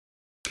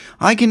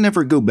I can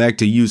never go back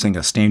to using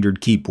a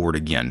standard keyboard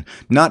again,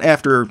 not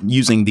after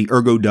using the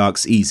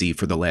ErgoDox Easy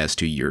for the last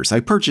 2 years. I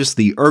purchased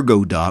the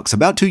ErgoDox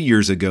about 2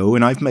 years ago,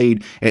 and I've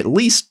made at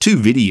least 2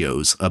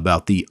 videos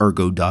about the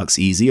ErgoDox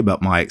Easy,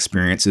 about my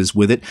experiences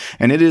with it,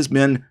 and it has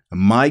been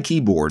my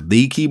keyboard,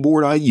 the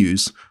keyboard I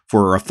use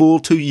for a full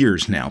 2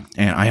 years now,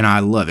 and I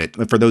love it.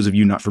 For those of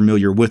you not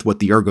familiar with what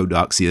the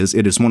ErgoDox is,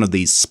 it is one of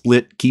these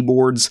split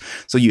keyboards,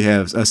 so you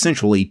have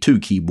essentially 2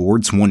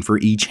 keyboards, one for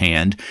each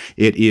hand.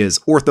 It is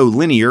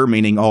ortholinear,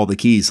 meaning all the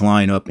keys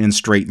line up in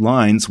straight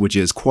lines, which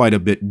is quite a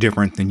bit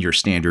different than your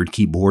standard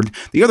keyboard.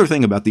 The other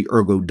thing about the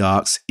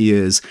ErgoDox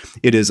is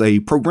it is a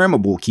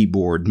programmable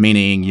keyboard,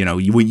 meaning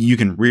you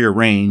can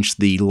rearrange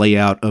the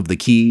layout of the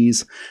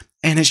keys.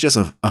 And it's just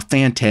a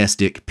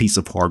fantastic piece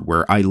of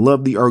hardware. I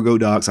love the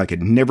ErgoDox. I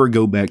could never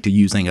go back to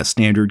using a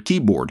standard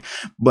keyboard.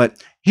 But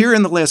here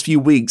in the last few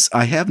weeks,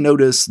 I have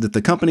noticed that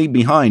the company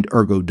behind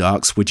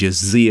ErgoDox, which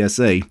is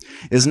ZSA,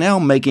 is now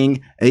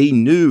making a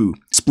new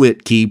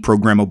split key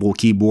programmable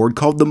keyboard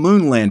called the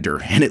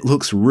Moonlander, and it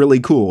looks really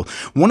cool.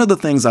 One of the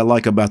things I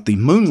like about the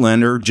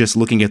Moonlander, just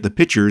looking at the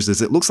pictures,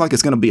 is it looks like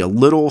it's going to be a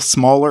little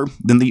smaller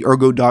than the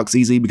ErgoDox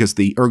Easy, because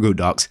the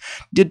ErgoDox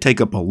did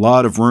take up a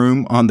lot of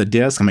room on the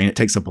desk. I mean, it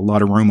takes up a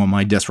lot of room on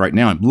my desk right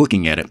now. I'm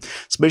looking at it,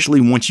 especially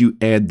once you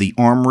add the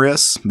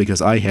armrests,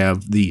 because I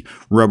have the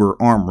rubber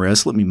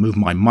armrest. Let me move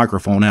my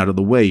microphone out of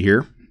the way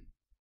here,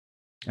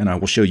 and I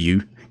will show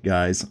you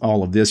guys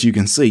all of this. You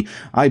can see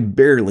I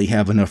barely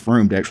have enough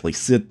room to actually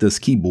sit this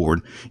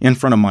keyboard in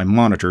front of my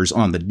monitors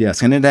on the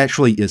desk, and it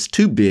actually is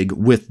too big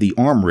with the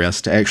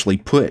armrest to actually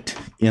put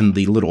in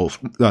the little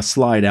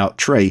slide out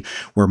tray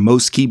where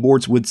most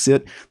keyboards would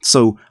sit.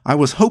 So I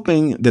was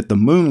hoping that the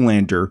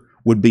Moonlander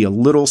would be a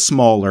little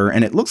smaller,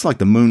 and it looks like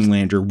the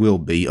Moonlander will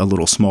be a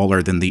little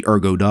smaller than the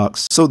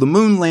ErgoDox. So the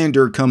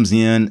Moonlander comes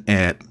in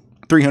at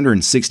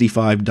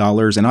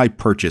 $365, and I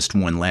purchased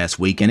one last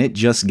week, and it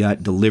just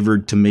got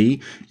delivered to me,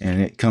 and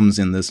it comes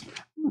in this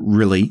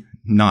really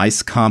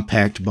nice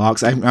compact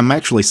box. I'm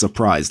actually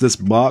surprised. This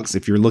box,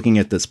 if you're looking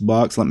at this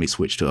box, let me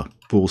switch to a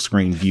full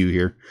screen view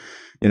here.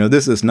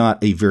 This is not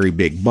a very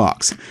big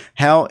box.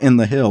 How in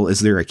the hell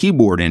is there a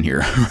keyboard in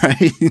here,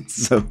 right?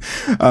 So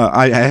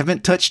I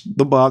haven't touched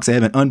the box. I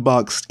haven't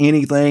unboxed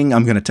anything.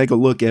 I'm going to take a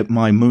look at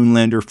my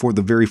Moonlander for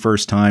the very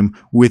first time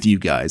with you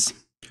guys.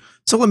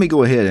 So let me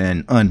go ahead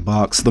and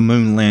unbox the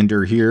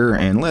Moonlander here,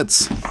 and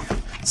let's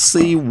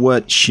see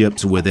what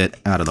ships with it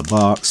out of the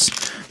box.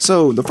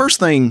 So the first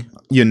thing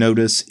you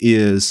notice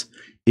is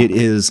it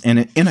is in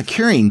a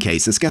carrying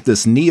case. It's got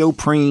this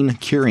neoprene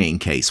carrying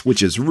case,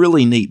 which is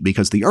really neat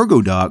because the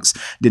ErgoDox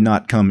did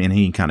not come in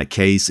any kind of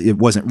case. It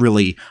wasn't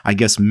really, I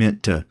guess,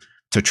 meant to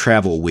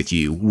travel with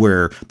you,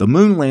 where the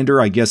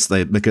Moonlander, I guess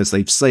because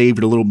they've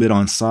saved a little bit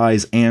on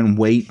size and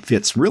weight,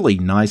 fits really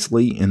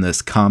nicely in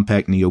this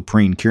compact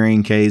neoprene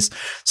carrying case,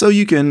 so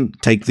you can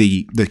take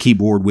the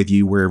keyboard with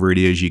you wherever it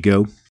is you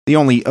go. The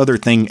only other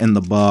thing in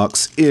the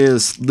box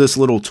is this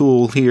little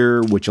tool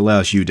here, which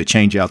allows you to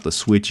change out the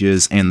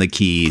switches and the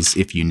keys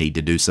if you need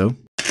to do so.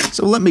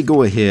 So let me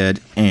go ahead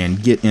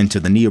and get into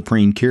the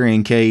neoprene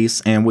carrying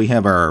case, and we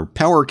have our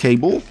power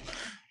cable.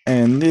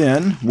 And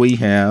then we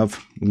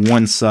have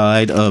one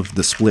side of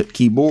the split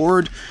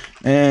keyboard,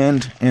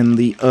 and in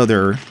the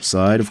other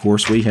side, of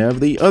course, we have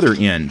the other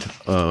end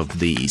of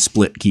the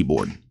split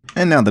keyboard.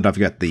 And now that I've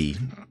got the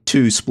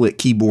 2 split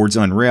keyboards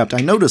unwrapped, I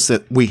notice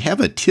that we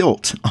have a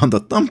tilt on the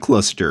thumb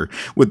cluster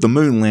with the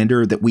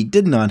Moonlander that we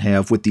did not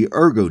have with the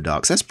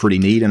ErgoDox. That's pretty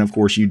neat, and of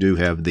course you do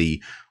have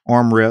the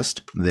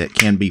armrest that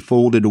can be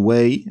folded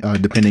away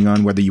depending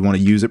on whether you want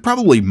to use it.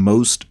 Probably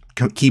most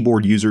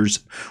keyboard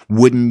users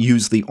wouldn't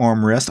use the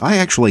armrest. I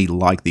actually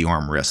like the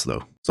armrest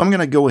though. So I'm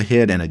going to go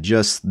ahead and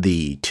adjust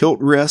the tilt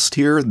rest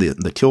here,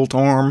 the tilt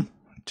arm,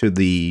 to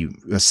the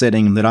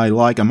setting that I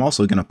like. I'm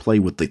also going to play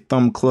with the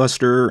thumb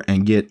cluster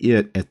and get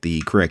it at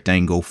the correct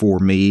angle for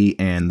me,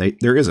 and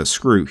there is a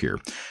screw here.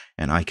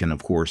 And I can,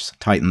 of course,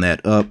 tighten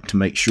that up to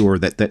make sure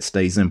that that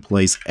stays in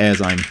place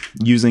as I'm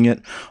using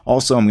it.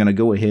 Also, I'm going to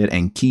go ahead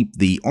and keep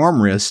the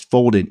armrest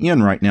folded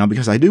in right now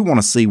because I do want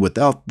to see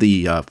without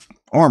the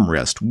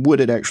armrest, would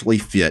it actually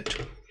fit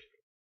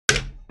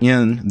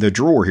in the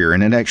drawer here?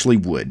 And it actually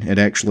would. It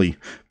actually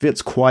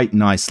fits quite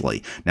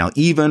nicely. Now,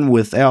 even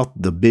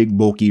without the big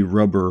bulky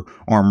rubber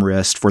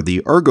armrest for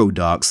the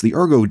ErgoDox,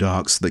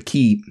 the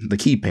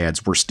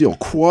keypads were still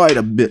quite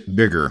a bit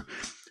bigger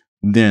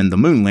than the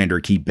Moonlander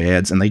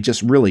keypads, and they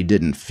just really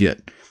didn't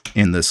fit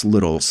in this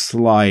little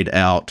slide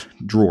out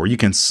drawer. You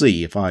can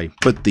see if I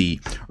put the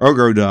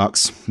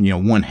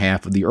ErgoDox, one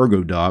half of the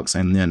ErgoDox,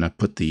 and then I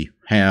put the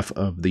half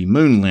of the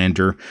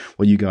Moonlander,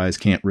 well, you guys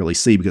can't really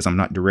see because I'm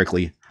not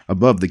directly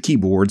above the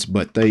keyboards,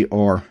 but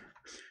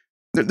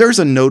there's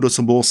a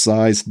noticeable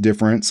size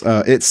difference.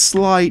 It's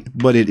slight,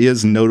 but it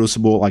is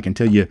noticeable. I can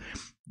tell you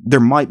there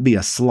might be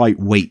a slight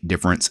weight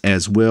difference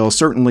as well.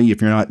 Certainly,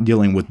 if you're not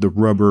dealing with the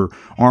rubber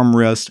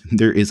armrest,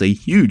 there is a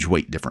huge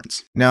weight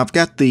difference. Now, I've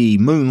got the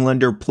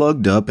Moonlander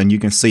plugged up, and you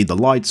can see the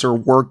lights are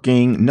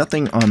working.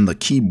 Nothing on the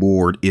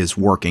keyboard is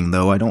working,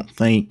 though. I don't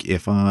think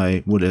if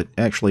I would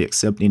actually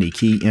accept any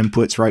key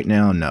inputs right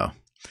now, no.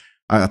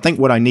 I think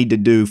what I need to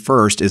do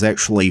first is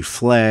actually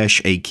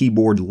flash a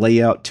keyboard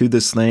layout to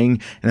this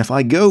thing. And if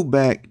I go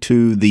back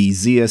to the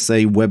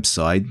ZSA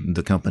website,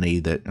 the company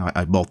that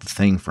I bought the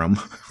thing from,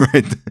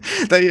 right,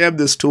 they have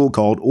this tool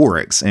called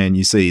Oryx. And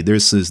you see,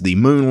 this is the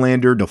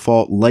Moonlander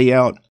default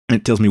layout.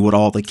 It tells me what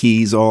all the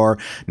keys are.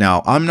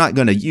 Now, I'm not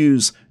going to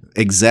use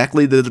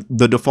exactly the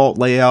default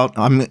layout.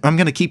 I'm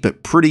going to keep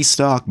it pretty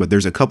stock, but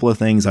there's a couple of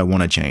things I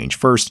want to change.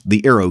 First,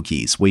 the arrow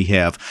keys. We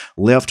have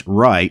left,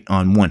 right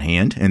on one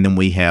hand, and then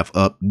we have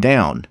up,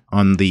 down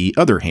on the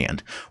other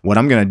hand. What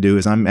I'm going to do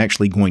is I'm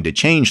actually going to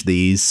change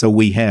these so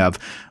we have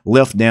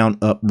left, down,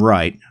 up,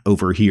 right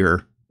over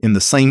here in the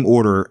same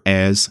order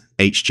as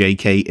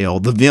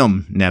HJKL, the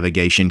Vim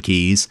navigation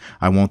keys.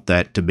 I want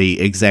that to be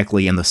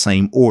exactly in the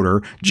same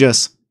order,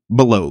 just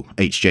below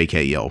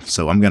HJKL.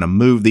 So I'm going to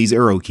move these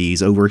arrow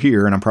keys over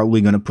here, and I'm probably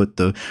going to put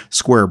the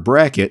square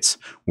brackets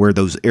where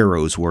those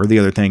arrows were. The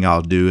other thing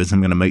I'll do is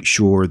I'm going to make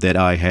sure that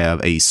I have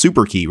a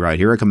super key right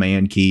here, a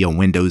command key, a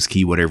Windows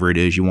key, whatever it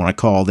is you want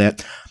to call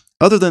that.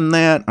 Other than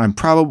that, I'm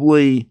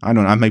probably, I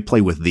don't know, I may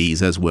play with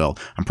these as well.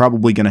 I'm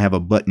probably going to have a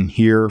button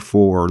here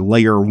for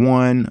layer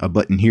 1, a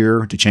button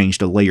here to change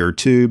to layer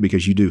 2,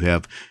 because you do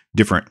have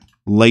different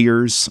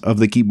layers of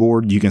the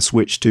keyboard you can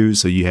switch to,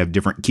 so you have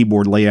different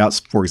keyboard layouts.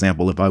 For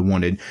example, if I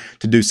wanted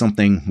to do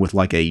something with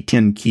like a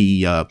 10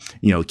 key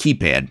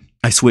keypad,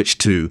 I switch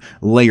to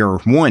layer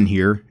 1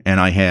 here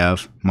and I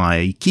have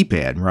my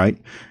keypad, right?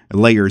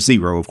 Layer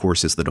 0, of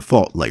course, is the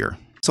default layer.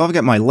 So I've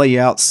got my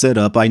layout set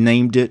up. I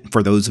named it.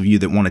 For those of you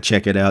that want to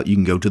check it out, you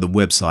can go to the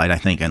website, I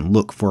think, and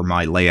look for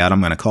my layout.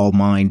 I'm going to call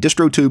mine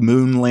DistroTube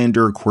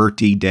Moonlander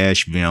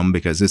QWERTY-Vim,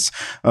 because it's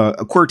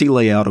a QWERTY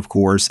layout, of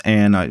course,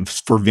 and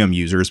for Vim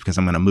users, because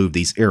I'm going to move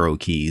these arrow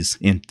keys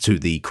into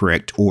the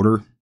correct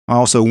order. I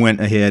also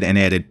went ahead and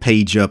added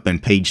page up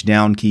and page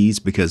down keys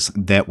because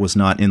that was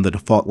not in the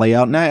default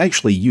layout. And I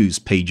actually use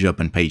page up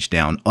and page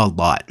down a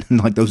lot.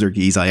 Like, those are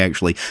keys I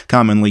actually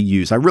commonly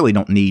use. I really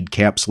don't need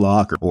caps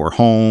lock or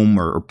home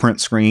or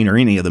print screen or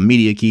any of the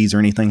media keys or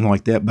anything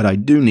like that, but I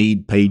do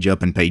need page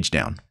up and page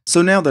down.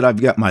 So now that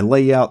I've got my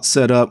layout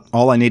set up,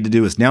 all I need to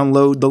do is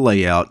download the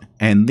layout,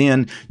 and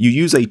then you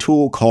use a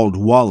tool called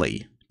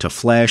Wally to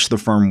flash the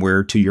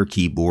firmware to your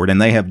keyboard, and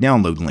they have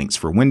download links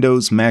for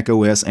Windows, Mac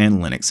OS,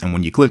 and Linux. And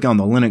when you click on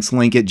the Linux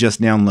link, it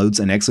just downloads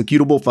an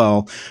executable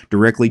file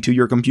directly to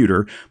your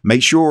computer.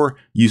 Make sure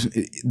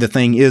the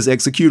thing is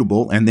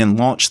executable, and then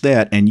launch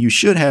that, and you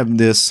should have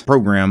this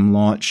program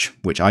launch,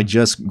 which I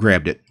just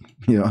grabbed it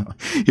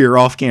here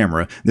off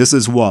camera. This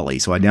is Wally.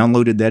 So I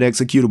downloaded that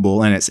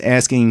executable, and it's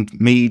asking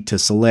me to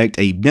select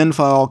a bin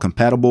file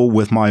compatible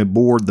with my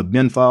board. The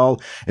bin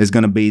file is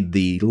going to be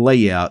the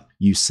layout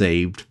you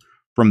saved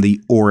from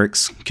the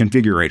Oryx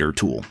configurator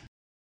tool.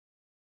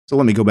 So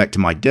let me go back to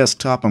my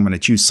desktop. I'm going to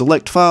choose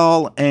select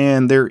file,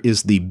 and there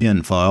is the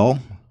bin file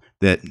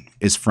that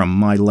is from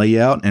my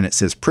layout, and it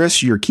says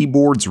press your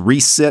keyboard's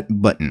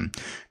reset button.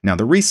 Now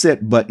the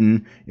reset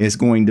button is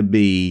going to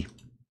be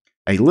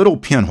a little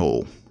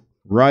pinhole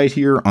right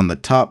here on the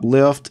top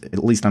left.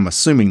 At least I'm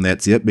assuming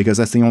that's it, because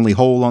that's the only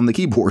hole on the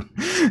keyboard.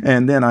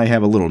 And then I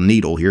have a little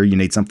needle here. You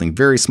need something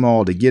very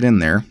small to get in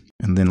there.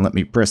 And then let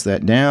me press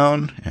that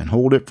down and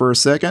hold it for a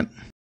second.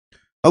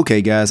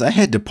 Okay guys, I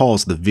had to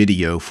pause the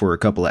video for a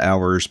couple of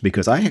hours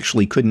because I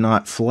actually could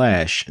not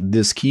flash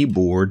this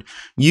keyboard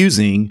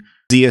using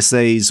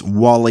ZSA's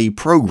Wally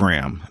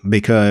program,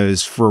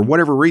 because for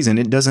whatever reason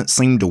it doesn't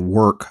seem to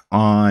work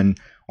on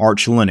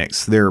Arch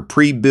Linux. Their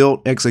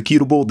pre-built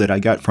executable that I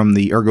got from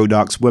the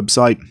ErgoDox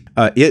website,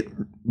 it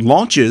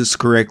launches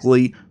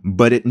correctly,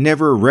 but it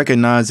never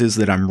recognizes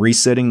that I'm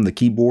resetting the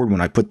keyboard.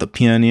 When I put the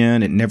pin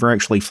in, it never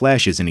actually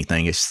flashes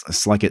anything.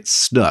 It's like it's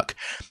stuck.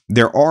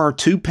 There are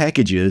 2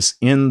 packages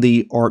in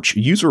the Arch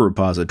user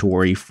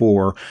repository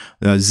for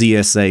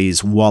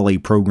ZSA's Wally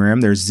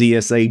program. There's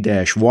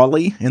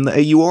ZSA-Wally in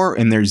the AUR,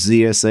 and there's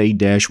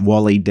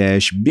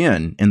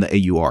ZSA-Wally-bin in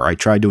the AUR. I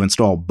tried to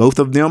install both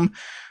of them.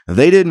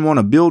 They didn't want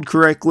to build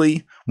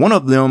correctly. One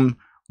of them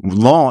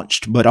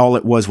launched, but all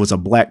it was a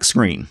black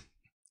screen.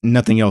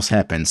 Nothing else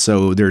happened.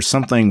 So there's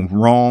something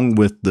wrong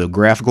with the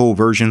graphical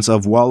versions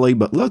of Wally,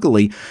 but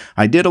luckily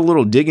I did a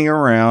little digging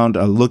around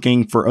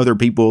looking for other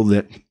people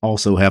that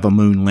also have a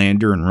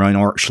Moonlander and run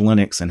Arch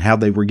Linux and how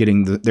they were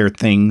getting their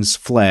things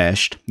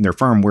flashed, their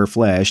firmware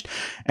flashed,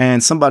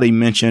 and somebody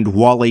mentioned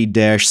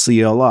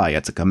Wally-CLI.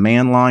 It's a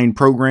command line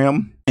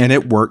program, and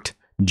it worked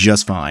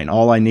just fine.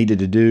 All I needed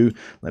to do,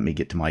 let me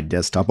get to my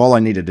desktop, all I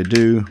needed to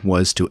do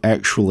was to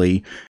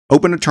actually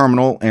open a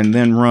terminal and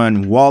then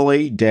run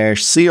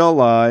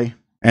Wally-CLI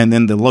and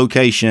then the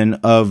location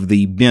of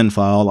the bin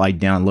file I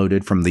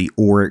downloaded from the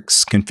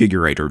Oryx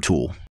configurator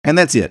tool. And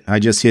that's it. I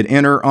just hit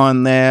enter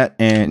on that,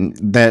 and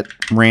that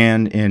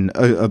ran in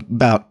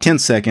about 10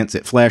 seconds.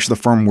 It flashed the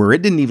firmware.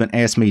 It didn't even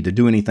ask me to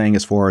do anything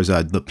as far as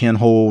the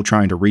pinhole,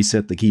 trying to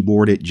reset the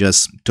keyboard. It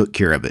just took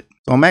care of it.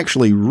 So I'm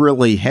actually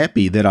really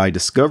happy that I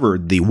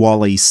discovered the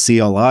Wally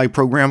CLI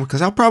program,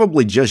 because I'll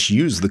probably just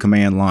use the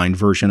command line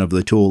version of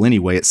the tool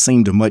anyway. It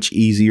seemed much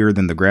easier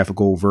than the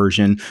graphical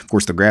version. Of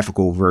course, the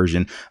graphical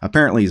version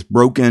apparently is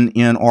broken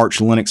in Arch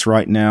Linux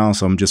right now,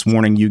 so I'm just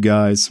warning you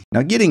guys.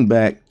 Now, getting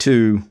back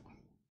to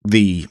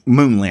the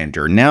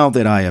Moonlander, now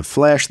that I have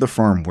flashed the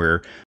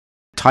firmware,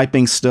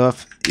 typing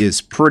stuff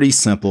is pretty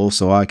simple,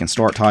 so I can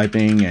start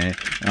typing and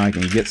I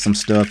can get some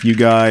stuff. You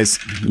guys,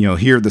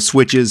 hear the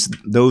switches.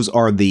 Those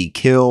are the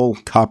kill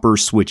copper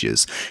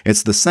switches.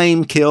 It's the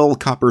same kill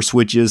copper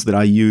switches that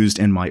I used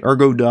in my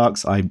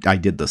ErgoDox. I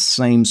did the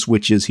same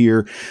switches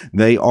here.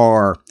 They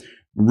are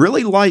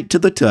really light to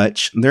the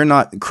touch. They're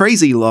not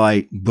crazy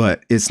light,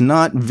 but it's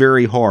not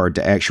very hard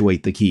to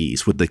actuate the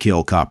keys with the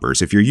kill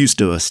coppers. If you're used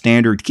to a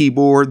standard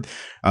keyboard,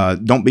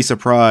 don't be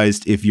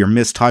surprised if you're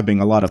mistyping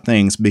a lot of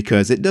things,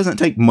 because it doesn't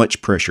take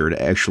much pressure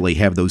to actually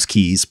have those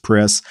keys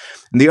press.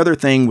 And the other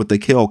thing with the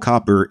kill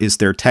copper is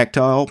they're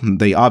tactile.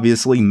 They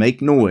obviously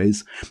make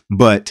noise,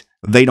 but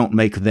they don't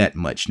make that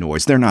much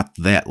noise. They're not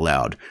that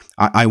loud.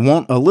 I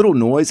want a little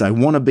noise. I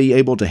want to be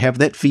able to have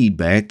that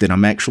feedback that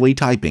I'm actually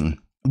typing,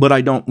 but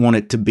I don't want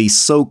it to be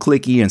so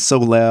clicky and so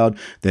loud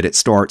that it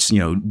starts,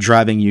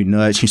 driving you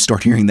nuts. You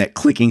start hearing that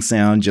clicking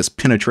sound just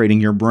penetrating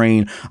your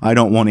brain. I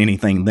don't want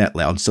anything that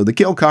loud. So the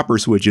kill copper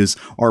switches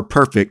are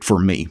perfect for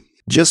me.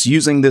 Just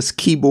using this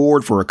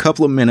keyboard for a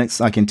couple of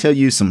minutes, I can tell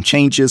you some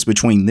changes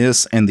between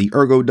this and the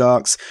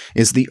ErgoDox.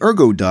 The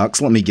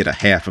ErgoDox, let me get a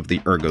half of the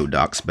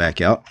ErgoDox back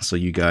out so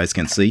you guys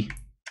can see.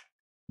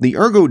 The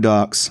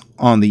ErgoDox,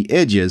 on the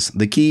edges,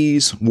 the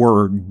keys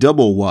were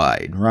double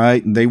wide,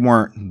 right? They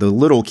weren't the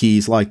little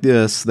keys like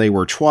this. They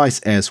were twice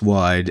as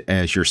wide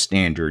as your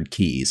standard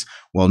keys.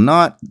 Well,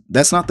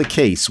 that's not the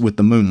case with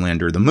the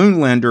Moonlander. The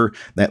Moonlander,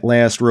 that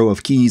last row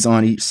of keys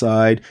on each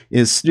side,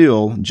 is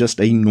still just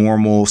a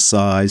normal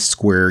size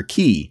square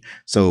key.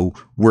 So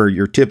where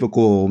your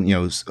typical,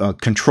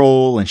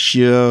 control and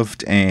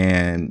shift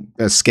and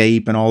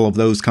escape and all of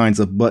those kinds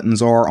of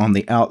buttons are on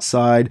the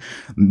outside,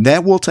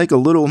 that will take a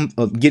little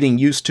getting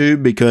used to,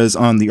 because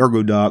on the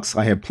ErgoDox,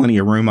 I have plenty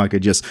of room. I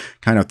could just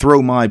kind of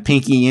throw my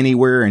pinky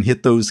anywhere and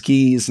hit those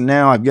keys.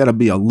 Now I've got to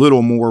be a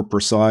little more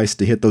precise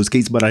to hit those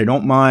keys, but I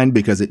don't mind,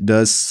 because it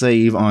does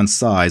save on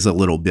size a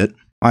little bit.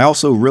 I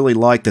also really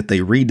like that they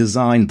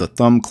redesigned the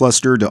thumb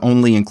cluster to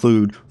only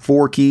include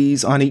 4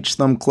 keys on each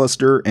thumb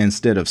cluster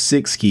instead of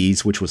 6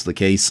 keys, which was the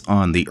case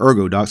on the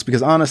ErgoDox,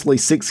 because honestly,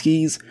 6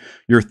 keys,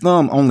 your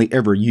thumb only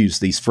ever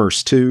used these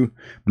first 2,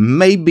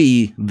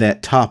 maybe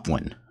that top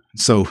one.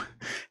 So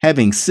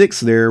having 6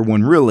 there,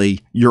 when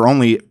really you're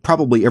only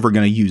probably ever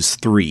going to use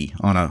 3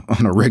 on a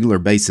regular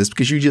basis,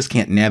 because you just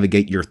can't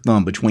navigate your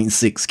thumb between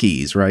 6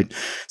 keys, right?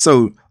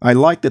 So I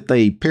like that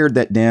they pared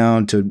that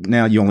down to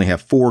now you only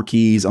have 4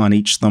 keys on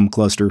each thumb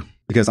cluster.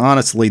 Because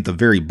honestly, the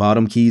very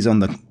bottom keys on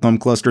the thumb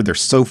cluster, they're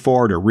so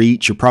far to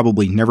reach, you're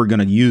probably never going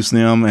to use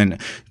them. And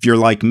if you're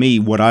like me,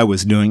 what I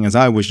was doing is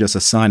I was just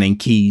assigning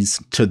keys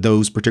to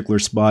those particular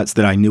spots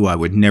that I knew I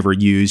would never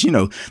use.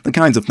 The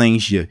kinds of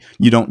things you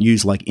don't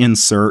use, like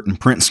insert and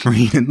print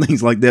screen and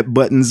things like that.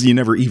 Buttons you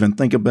never even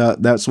think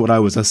about. That's what I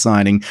was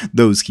assigning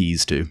those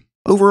keys to.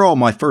 Overall,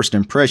 my first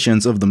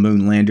impressions of the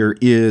Moonlander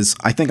is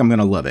I think I'm going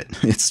to love it.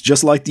 It's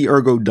just like the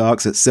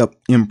ErgoDox, except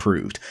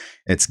improved.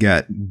 It's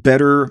got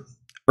better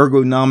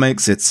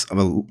ergonomics, it's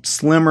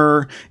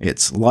slimmer,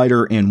 it's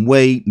lighter in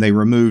weight. They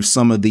removed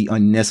some of the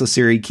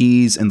unnecessary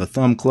keys in the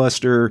thumb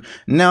cluster.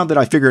 Now that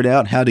I figured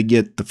out how to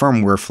get the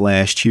firmware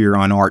flashed here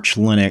on Arch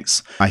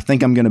Linux, I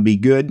think I'm going to be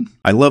good.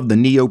 I love the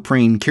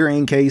neoprene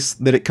carrying case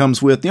that it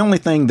comes with. The only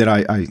thing that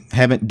I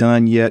haven't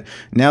done yet,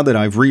 now that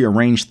I've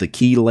rearranged the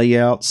key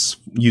layouts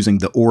using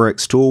the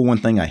Oryx tool, one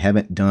thing I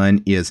haven't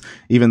done is,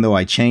 even though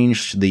I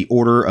changed the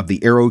order of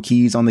the arrow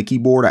keys on the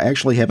keyboard, I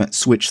actually haven't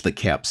switched the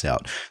caps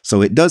out.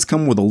 So it does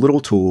come with a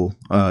little tool.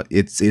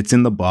 It's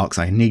in the box.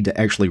 I need to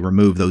actually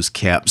remove those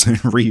caps and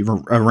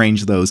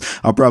rearrange those.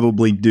 I'll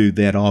probably do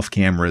that off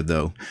camera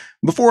though.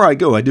 Before I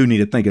go, I do need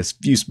to thank a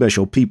few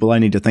special people. I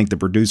need to thank the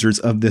producers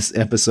of this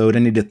episode. I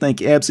need to thank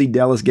Absy,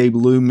 Dallas, Gabe,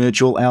 Lou,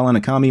 Mitchell, Alan,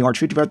 Akami,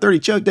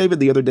 Arch5530, Chuck, David,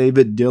 the other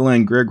David,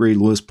 Dylan, Gregory,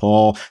 Lewis,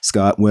 Paul,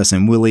 Scott, Wes,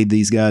 and Willie.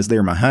 These guys,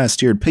 they're my highest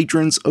tiered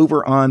patrons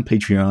over on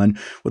Patreon.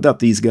 Without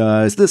these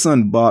guys, this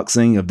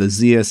unboxing of the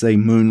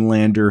ZSA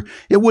Moonlander,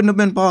 it wouldn't have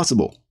been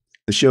possible.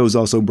 The show is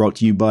also brought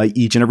to you by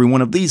each and every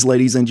one of these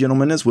ladies and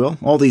gentlemen as well.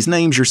 All these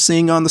names you're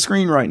seeing on the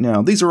screen right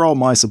now, these are all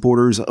my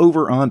supporters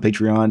over on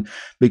Patreon,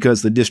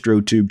 because the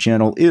DistroTube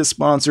channel is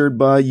sponsored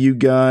by you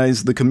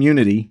guys, the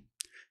community.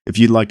 If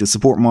you'd like to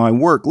support my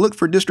work, look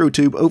for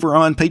DistroTube over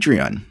on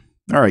Patreon.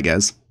 Alright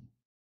guys,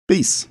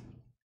 peace.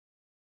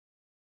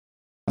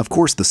 Of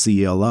course the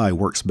CLI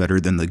works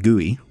better than the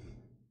GUI.